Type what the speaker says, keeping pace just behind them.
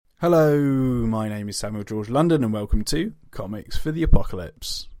Hello, my name is Samuel George London and welcome to Comics for the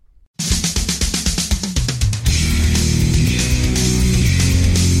Apocalypse.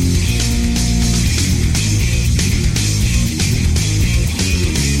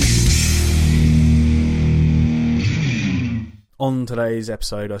 On today's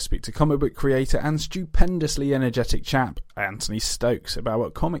episode, I speak to comic book creator and stupendously energetic chap, Anthony Stokes, about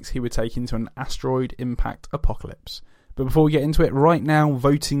what comics he would take into an asteroid impact apocalypse. But before we get into it, right now,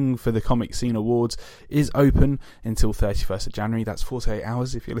 voting for the Comic Scene Awards is open until 31st of January. That's 48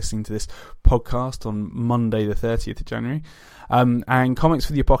 hours if you're listening to this podcast on Monday the 30th of January. And Comics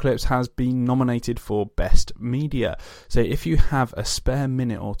for the Apocalypse has been nominated for Best Media. So if you have a spare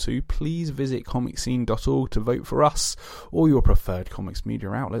minute or two, please visit comicscene.org to vote for us or your preferred comics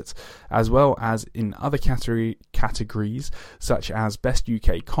media outlets, as well as in other categories such as Best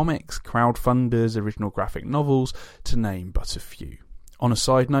UK Comics, Crowdfunders, Original Graphic Novels, to name but a few. On a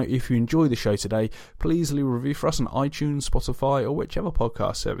side note, if you enjoy the show today, please leave a review for us on iTunes, Spotify, or whichever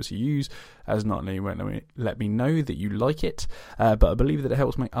podcast service you use, as not only will it let me know that you like it, but I believe that it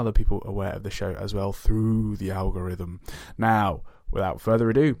helps make other people aware of the show as well through the algorithm. Now, without further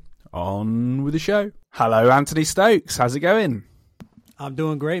ado, on with the show. Hello, Anthony Stokes. How's it going? I'm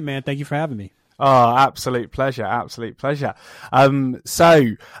doing great, man. Thank you for having me. Oh, absolute pleasure, absolute pleasure. It's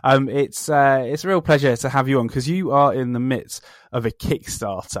a real pleasure to have you on because you are in the midst of a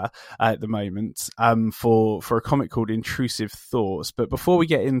Kickstarter at the moment for a comic called Intrusive Thoughts. But before we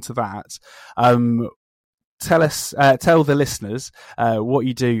get into that, tell the listeners what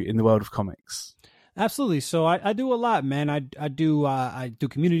you do in the world of comics. Absolutely. So I do a lot, man. I do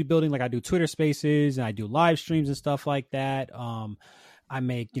community building, like I do Twitter Spaces and I do live streams and stuff like that. I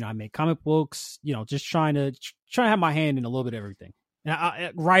make comic books, just trying to have my hand in a little bit of everything.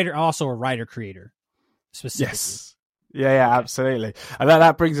 And also a writer creator specifically. Yes. Yeah, absolutely. And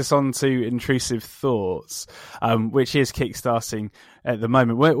that brings us on to Intrusive Thoughts, which is kickstarting at the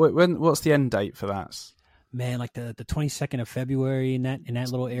moment. What's the end date for that? Man, like the 22nd of February in that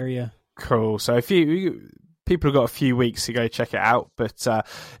little area. Cool. So people have got a few weeks to go check it out, but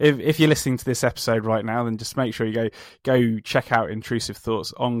if you're listening to this episode right now, then just make sure you go check out Intrusive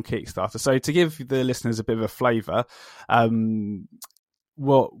Thoughts on Kickstarter. So to give the listeners a bit of a flavour,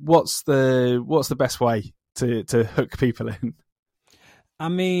 what's the best way to hook people in? I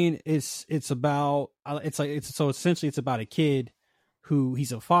mean, it's about a kid who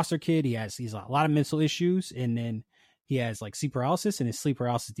he's a foster kid. He's a lot of mental issues, and then he has like sleep paralysis, and his sleep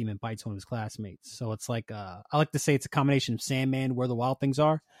paralysis demon bites one of his classmates. So it's like I like to say it's a combination of Sandman, Where the Wild Things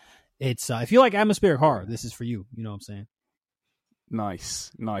Are. It's if you like atmospheric horror, this is for you. You know what I'm saying?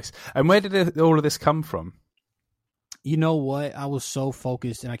 Nice. And where did all of this come from? You know what? I was so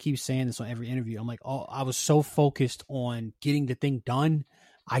focused, and I keep saying this on every interview. I'm like, I was so focused on getting the thing done.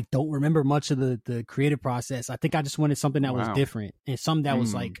 I don't remember much of the creative process. I think I just wanted something that was different and something that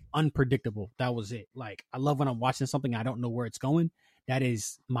was like unpredictable. That was it. Like, I love when I'm watching something, I don't know where it's going. That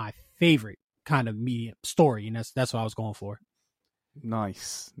is my favorite kind of media story. And that's what I was going for.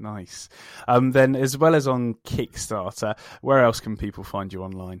 Nice. Then as well as on Kickstarter, where else can people find you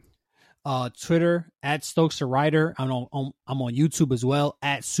online? Twitter at Stokes the Writer. I'm on YouTube as well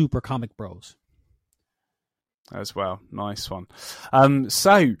at Super Comic Bros. As well. Nice one.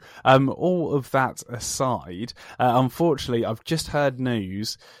 All of that aside, unfortunately, I've just heard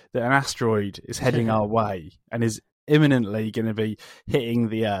news that an asteroid is heading our way and is imminently going to be hitting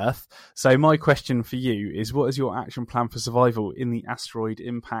the Earth. So my question for you is, what is your action plan for survival in the asteroid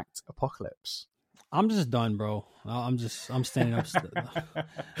impact apocalypse? I'm just done, bro. I'm standing up.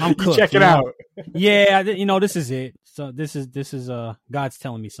 I'm cooked. You check it out. Yeah, this is it. So this is God's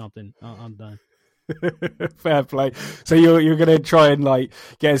telling me something. I'm done. Fair play. So you're going to try and like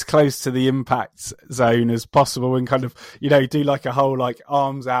get as close to the impact zone as possible and kind of do like a whole like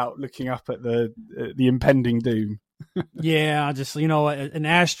arms out looking up at the impending doom. Yeah, I just an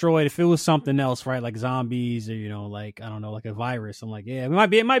asteroid. If it was something else, right, like zombies or like I don't know, like a virus, I'm like, yeah, we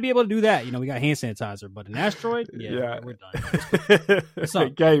might be able to do that. We got hand sanitizer, but an asteroid, yeah. We're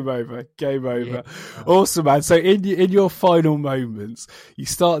done. Game over. Yeah. Awesome, man. So in your final moments, you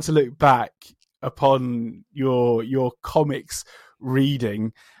start to look back upon your comics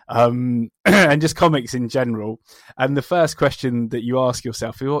reading and just comics in general, and the first question that you ask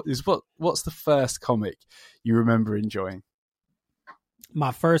yourself is what's the first comic you remember enjoying?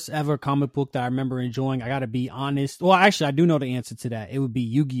 My first ever comic book that I remember enjoying, I gotta be honest, well actually I do know the answer to that. It would be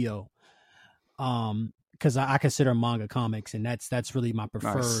Yu-Gi-Oh, because I consider manga comics, and that's really my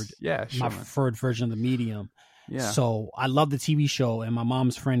preferred preferred version of the medium. Yeah. So I love the TV show, and my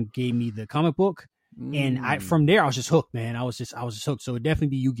mom's friend gave me the comic book. And from there I was just hooked, man. I was just hooked. So it'd definitely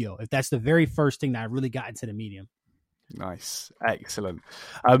be Yu-Gi-Oh! If that's the very first thing that I really got into the medium. Nice. Excellent.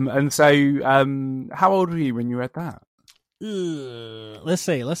 And so how old were you when you read that? Let's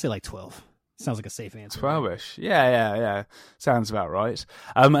say like 12. Sounds like a safe answer. 12ish. Yeah. Sounds about right.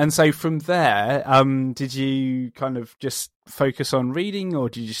 And so from there, did you kind of just focus on reading, or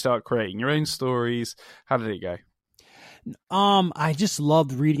did you start creating your own stories? How did it go? I just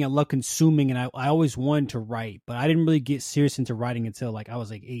loved reading. I love consuming, and I always wanted to write, but I didn't really get serious into writing until like I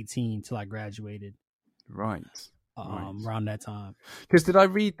was like 18, till I graduated. Right. Around that time. Because did I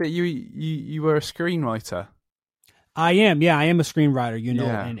read that you were a screenwriter? I am a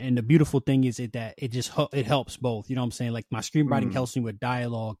screenwriter, and the beautiful thing is that it helps both. You know what I'm saying? Like my screenwriting helps me with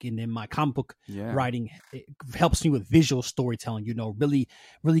dialogue, and then my comic book writing it helps me with visual storytelling. Really,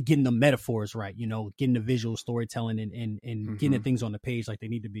 really getting the metaphors right. Getting the visual storytelling and getting the things on the page like they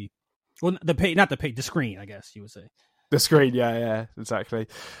need to be. Well, the page, not the page, the screen, I guess you would say. The screen, yeah, exactly.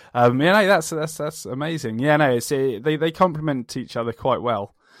 That's amazing. Yeah, no, they complement each other quite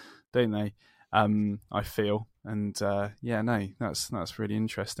well, don't they? I feel. And that's really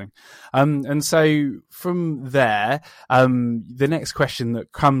interesting. And so from there, the next question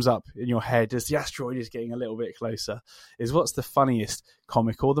that comes up in your head as the asteroid is getting a little bit closer is, what's the funniest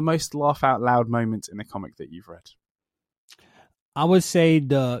comic or the most laugh out loud moment in a comic that you've read? I would say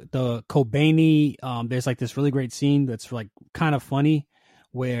the Kobani. There's like this really great scene that's like kind of funny,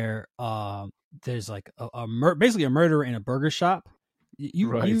 where there's like basically a murderer in a burger shop.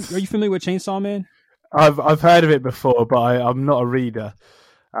 Are you familiar with Chainsaw Man? I've heard of it before, but I'm not a reader.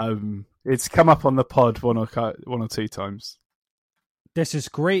 It's come up on the pod one or two times. There's this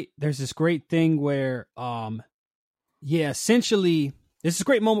great thing where essentially there's this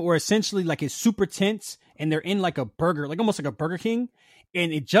great moment where essentially like it's super tense and they're in like a burger, like almost like a Burger King,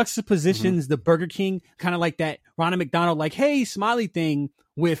 and it juxtapositions the Burger King kind of like that Ronald McDonald like hey smiley thing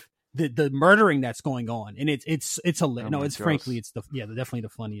with the murdering that's going on, and it's hilarious. No, it's gosh. Frankly it's definitely the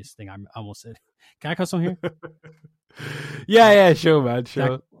funniest thing. I almost said. Can I cuss on here? yeah, sure, man,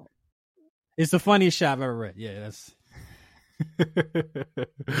 sure. It's the funniest shot I've ever read. Yeah, that's.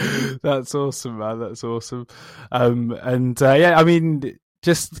 That's awesome, man. That's awesome. I mean,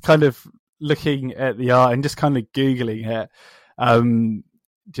 just kind of looking at the art and just kind of googling it,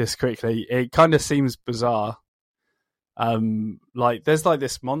 just quickly, it kind of seems bizarre. Like there's like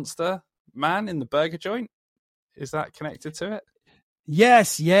this monster man in the burger joint. Is that connected to it?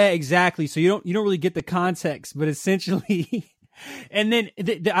 Yes, yeah, exactly. So you don't really get the context, but essentially, and then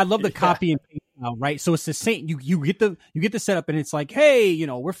I love the copy and paste now, right? So it's the same. You get the setup, and it's like, hey,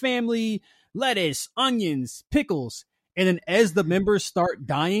 we're family, lettuce, onions, pickles, and then as the members start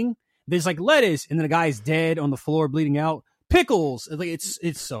dying, there's like lettuce, and then the guy's dead on the floor, bleeding out. Pickles, like it's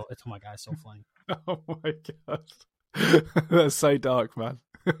oh my god, it's so funny. Oh my god, that's so dark, man.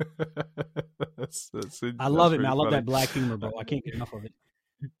 that's I love it, really man. I love funny. that black humor, bro. I can't get enough of it.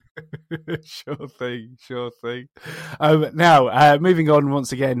 Sure thing. Now, moving on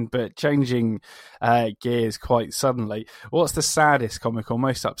once again, but changing gears quite suddenly. What's the saddest comic or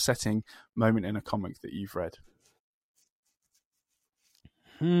most upsetting moment in a comic that you've read?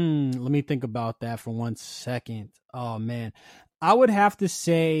 Let me think about that for 1 second. Oh man, I would have to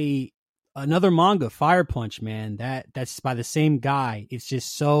say another manga, Fire Punch, man. That's by the same guy. It's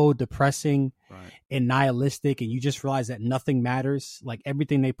just so depressing and nihilistic, and you just realize that nothing matters. Like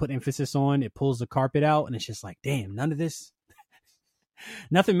everything they put emphasis on, it pulls the carpet out, and it's just like, damn, none of this,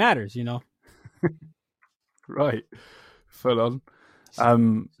 nothing matters, Right, full on.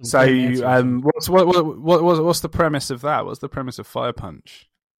 What's the premise of that? What's the premise of Fire Punch?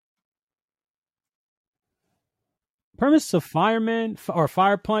 Premise of Fireman or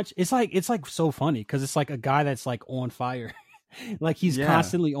Fire Punch, it's like so funny because it's like a guy that's like on fire. Like he's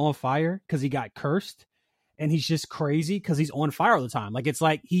constantly on fire because he got cursed, and he's just crazy because he's on fire all the time. Like it's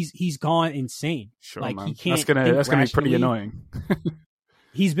like he's gone insane. Sure, like man. He can't. That's gonna be pretty annoying.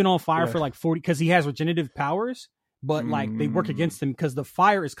 He's been on fire for like 40 because he has regenerative powers, but like they work against him because the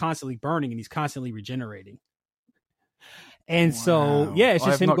fire is constantly burning and he's constantly regenerating. And so it's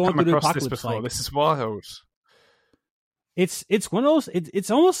just him going through the apocalypse. This is wild. It's one of those. It's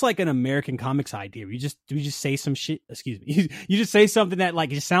almost like an American comics idea. You just say some shit. Excuse me. You just say something that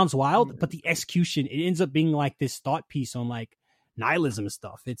like it just sounds wild, but the execution it ends up being like this thought piece on like nihilism and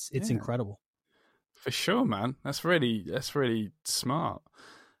stuff. It's incredible. For sure, man. That's really smart.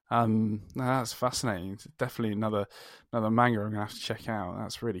 No, that's fascinating. It's definitely another manga I'm gonna have to check out.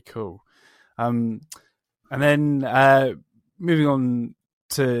 That's really cool. And then moving on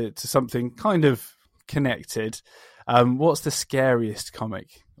to something kind of connected. What's the scariest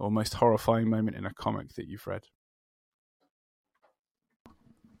comic or most horrifying moment in a comic that you've read?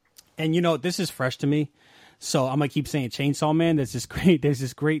 And this is fresh to me, so I'm gonna keep saying Chainsaw Man. There's this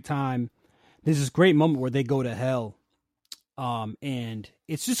great moment where they go to hell, and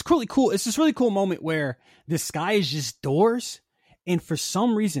it's just really cool. It's this really cool moment where the sky is just doors, and for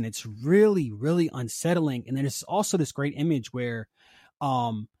some reason it's really, really unsettling. And then there's also this great image where,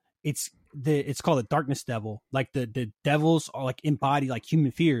 it's called the Darkness Devil. Like the devils are like embody like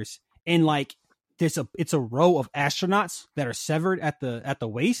human fears, and like it's a row of astronauts that are severed at the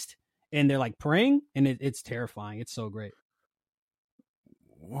waist, and they're like praying, and it's terrifying. It's so great.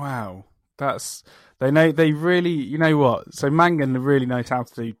 Wow. They really, you know what? So manga really knows how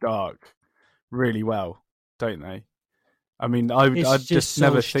to do dark really well, don't they? I mean, I'd just so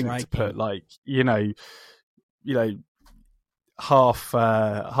never striking. think to put like, half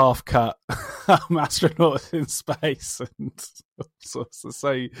cut astronauts in space, and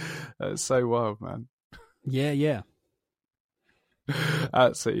so wild, man. Yeah.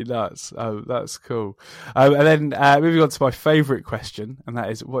 Absolutely nuts. Oh, that's cool. And then moving on to my favourite question, and that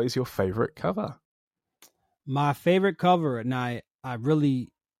is, what is your favourite cover? My favorite cover, and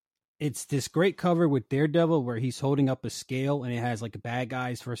it's this great cover with Daredevil where he's holding up a scale and it has like bad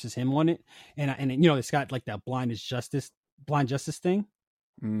guys versus him on it, and it's got like that blind justice thing.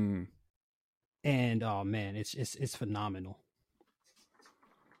 And oh man, it's phenomenal.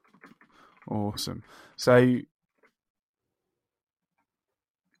 Awesome. So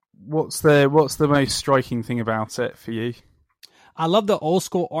what's the most striking thing about it for you? I love the old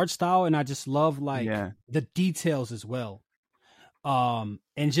school art style, and I just love the details as well. And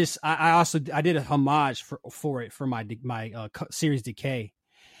just I did a homage for it for my series Decay.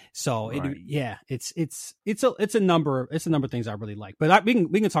 So right. It's a number of things I really like. But we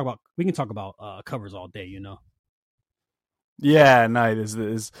can talk about covers all day, Yeah, no,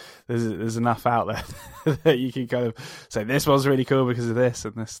 there's enough out there that you can kind of say this one's really cool because of this,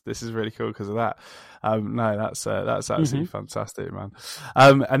 and this is really cool because of that. No, that's absolutely fantastic, man.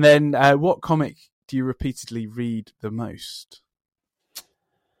 And then what comic do you repeatedly read the most?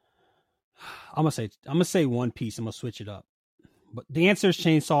 I'm gonna say One Piece. I'm gonna switch it up, but the answer is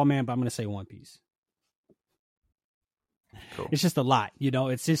Chainsaw Man. But I'm gonna say One Piece. Cool. It's just a lot,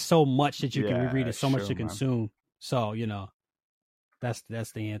 It's just so much that you can reread. It's so much to consume. Man. So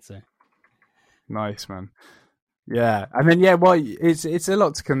that's the answer. Nice, man. Yeah, and then it's a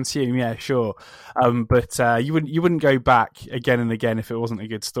lot to consume. Yeah, sure. But you wouldn't go back again and again if it wasn't a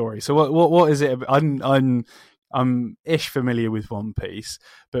good story. So what is it? I'm ish familiar with One Piece,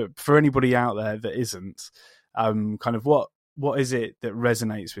 but for anybody out there that isn't, kind of what is it that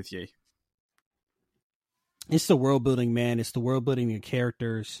resonates with you? It's the world building, man. It's the world building of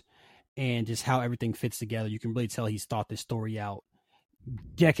characters and just how everything fits together. You can really tell he's thought this story out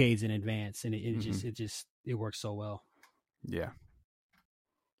decades in advance, and it works so well. Yeah.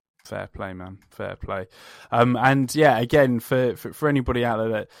 Fair play, man. Fair play. And yeah, again, for anybody out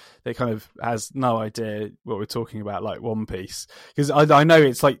there that kind of has no idea what we're talking about, like One Piece, because I know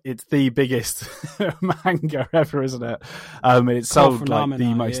it's the biggest manga ever, isn't it? And it's sold like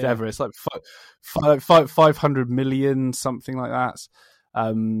the most ever. It's like 500 million, something like that.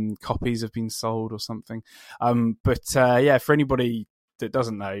 Copies have been sold or something. But for anybody that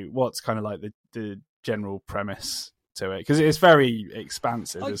doesn't know, what's kind of like the general premise to it, because it's very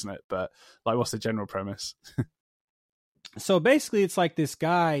expansive, isn't it? But like, what's the general premise? So basically, it's like this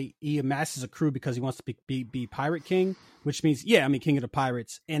guy, he amasses a crew because he wants to be pirate king, which means king of the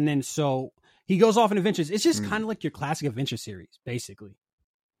pirates. And then so he goes off on adventures. It's just kind of like your classic adventure series, basically.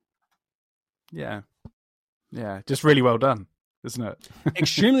 Yeah, just really well done, isn't it?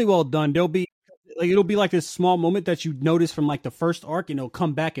 Extremely well done. It'll be like this small moment that you notice from like the first arc, and it'll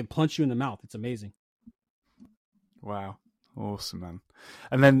come back and punch you in the mouth. It's amazing. Wow. Awesome, man.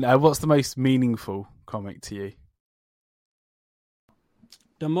 And then what's the most meaningful comic to you?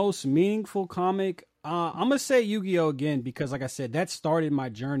 The most meaningful comic? I'm going to say Yu-Gi-Oh! Again, because like I said, that started my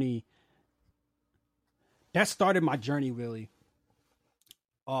journey. Really.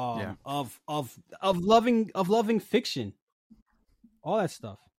 Of loving fiction. All that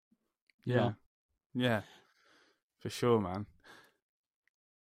stuff. Yeah. Yeah. For sure, man.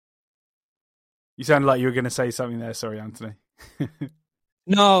 You sound like you were going to say something there. Sorry, Anthony.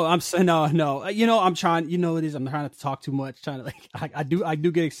 No, I'm saying no. I'm trying. I'm trying not to talk too much. Trying to I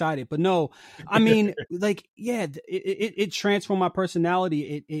do get excited, but no. I mean, it transformed my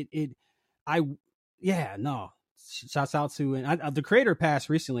personality. Shouts out to the creator passed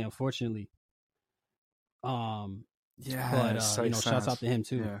recently, unfortunately. But shouts out to him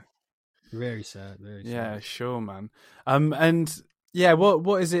too. Yeah. Very sad. Very sad. Yeah, sure, man. And yeah,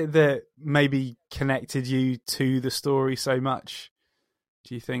 what is it that maybe connected you to the story so much?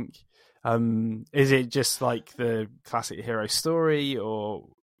 Do you think? Is it just like the classic hero story, or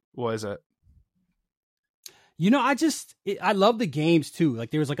what is it? I love the games too.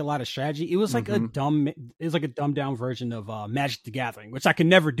 Like there was like a lot of strategy. It was like Mm-hmm. it was like a dumbed down version of Magic the Gathering, which I could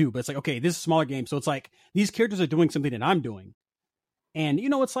never do. But it's like, okay, this is a smaller game, so it's like these characters are doing something that I'm doing, and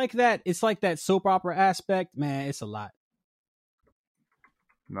it's like that. It's like that soap opera aspect, man. It's a lot.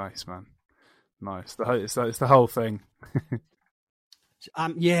 Nice, man. Nice. It's the whole thing.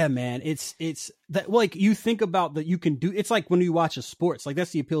 Yeah, man. It's that like you think about that you can do. It's like when you watch a sports, like that's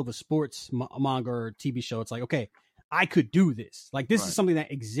the appeal of a sports manga or TV show. It's like, okay, I could do this. Like this is something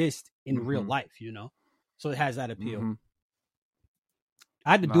that exists in real life, So it has that appeal. Mm-hmm.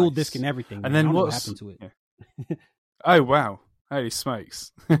 I had the dual disc and everything. And man. then I don't know what happened to it? Yeah. Oh wow! Holy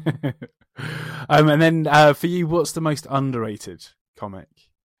smokes! And then for you, what's the most underrated comic?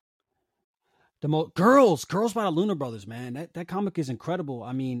 Girls by the Lunar Brothers, man. That comic is incredible.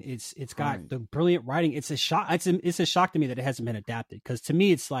 I mean, it's got the brilliant writing. It's a shock. It's a shock to me that it hasn't been adapted, because to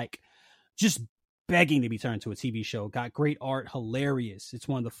me, it's like just begging to be turned into a TV show. Got great art, hilarious. It's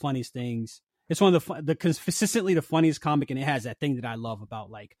one of the funniest things. It's one of the consistently the funniest comic, and it has that thing that I love about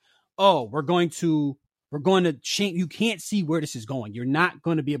like, oh, we're going to change. You can't see where this is going. You're not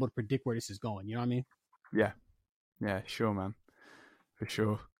going to be able to predict where this is going. You know what I mean? Yeah, sure, man, for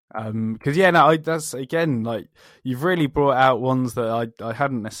sure. Because that's again, like, you've really brought out ones that I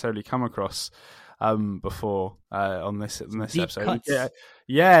hadn't necessarily come across before on this episode. Cuts.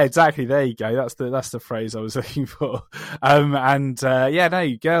 Yeah, exactly. There you go. That's the phrase I was looking for.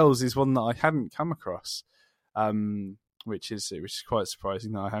 Girls is one that I hadn't come across. Which is quite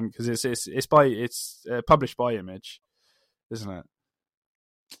surprising that I hadn't, because it's published by Image, isn't it?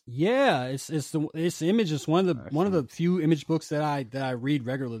 Yeah, it's Image is one of the few Image books that I read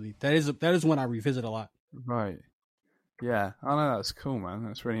regularly. That is one I revisit a lot. Right. Yeah. I know, that's cool, man.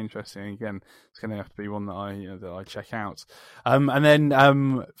 That's really interesting. Again, it's going to have to be one that I check out. And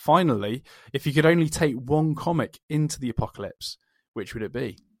then finally, if you could only take one comic into the apocalypse, which would it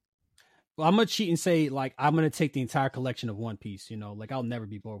be? Well, I'm gonna cheat and say, like, I'm gonna take the entire collection of One Piece. Like, I'll never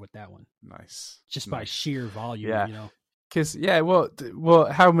be bored with that one. Nice. Just by sheer volume. Yeah. Because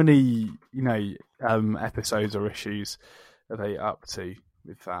what? How many episodes or issues are they up to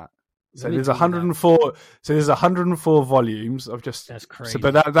with that? So there's 104. So there's 104 volumes of just. That's crazy. So,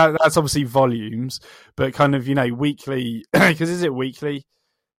 but that's obviously volumes, but kind of weekly. Because is it weekly?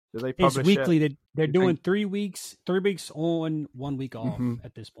 Do they publish? It's weekly. They're doing 3 weeks. 3 weeks on, 1 week off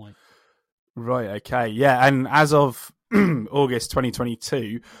at this point. Right. Okay. Yeah. And as of August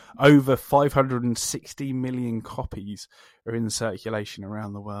 2022, over 560 million copies are in circulation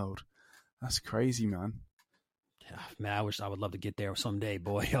around the world. That's crazy, man. Yeah, man, I would love to get there someday,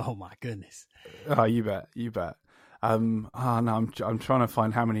 boy. Oh my goodness. Oh, you bet. No, I'm trying to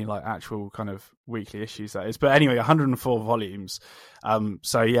find how many like actual kind of weekly issues that is. But anyway, 104 volumes.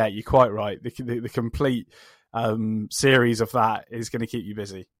 So yeah, you're quite right. The complete series of that is going to keep you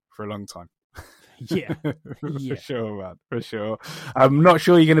busy for a long time. Yeah. For sure, man. For sure. I'm not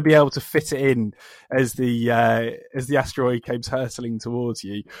sure you're going to be able to fit it in as the asteroid comes hurtling towards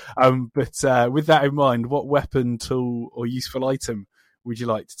you. But with that in mind, what weapon, tool, or useful item would you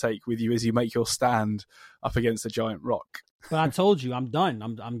like to take with you as you make your stand up against a giant rock? But I told you, I'm done.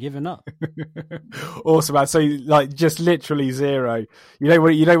 I'm giving up. Awesome, man. So, like, just literally zero. You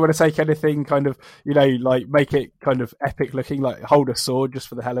don't want to take anything kind of, like, make it kind of epic looking, like hold a sword just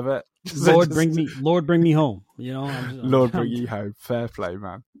for the hell of it. Lord, bring me home. Lord, bring you home. Fair play,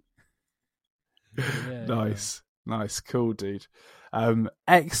 man. Yeah, Nice, cool, dude.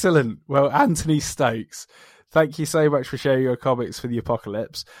 Excellent. Well, Anthony Stokes, thank you so much for sharing your comics for the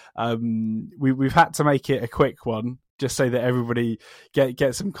apocalypse. We've had to make it a quick one, just so that everybody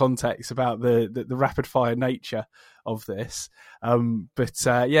get some context about the rapid fire nature of this.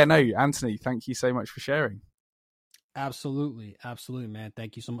 Anthony, thank you so much for sharing. Absolutely, man.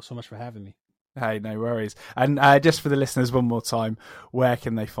 Thank you so much for having me. Hey, no worries. And just for the listeners, one more time, where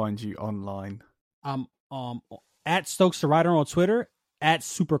can they find you online? At Stokes the Writer on Twitter, at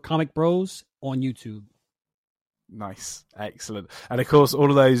Super Comic Bros on YouTube. Nice. Excellent. And of course, all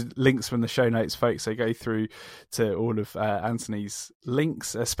of those links from the show notes, folks, so go through to all of Anthony's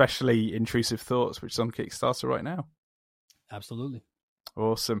links, especially Intrusive Thoughts, which is on Kickstarter right now. Absolutely.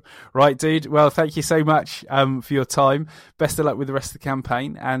 Awesome. Right, dude. Well, thank you so much for your time. Best of luck with the rest of the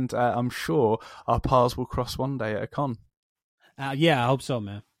campaign. And I'm sure our paths will cross one day at a con. Yeah, I hope so,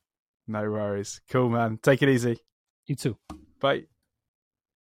 man. No worries. Cool, man. Take it easy. You too. Bye.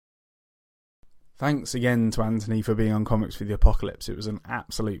 Thanks again to Anthony for being on Comics for the Apocalypse. It was an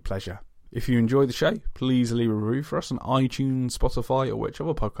absolute pleasure. If you enjoyed the show, please leave a review for us on iTunes, Spotify, or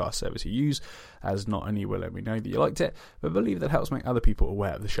whichever podcast service you use, as not only will let me know that you liked it, but I believe that helps make other people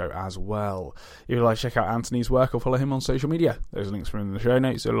aware of the show as well. If you'd like to check out Anthony's work or follow him on social media, those links are in the show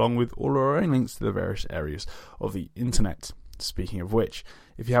notes, along with all our own links to the various areas of the internet. Speaking of which,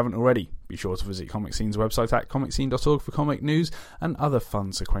 if you haven't already, be sure to visit Comic Scene's website at comicscene.org for comic news and other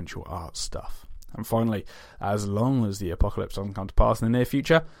fun sequential art stuff. And finally, as long as the apocalypse doesn't come to pass in the near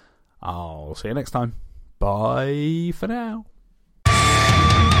future, I'll see you next time. Bye for now.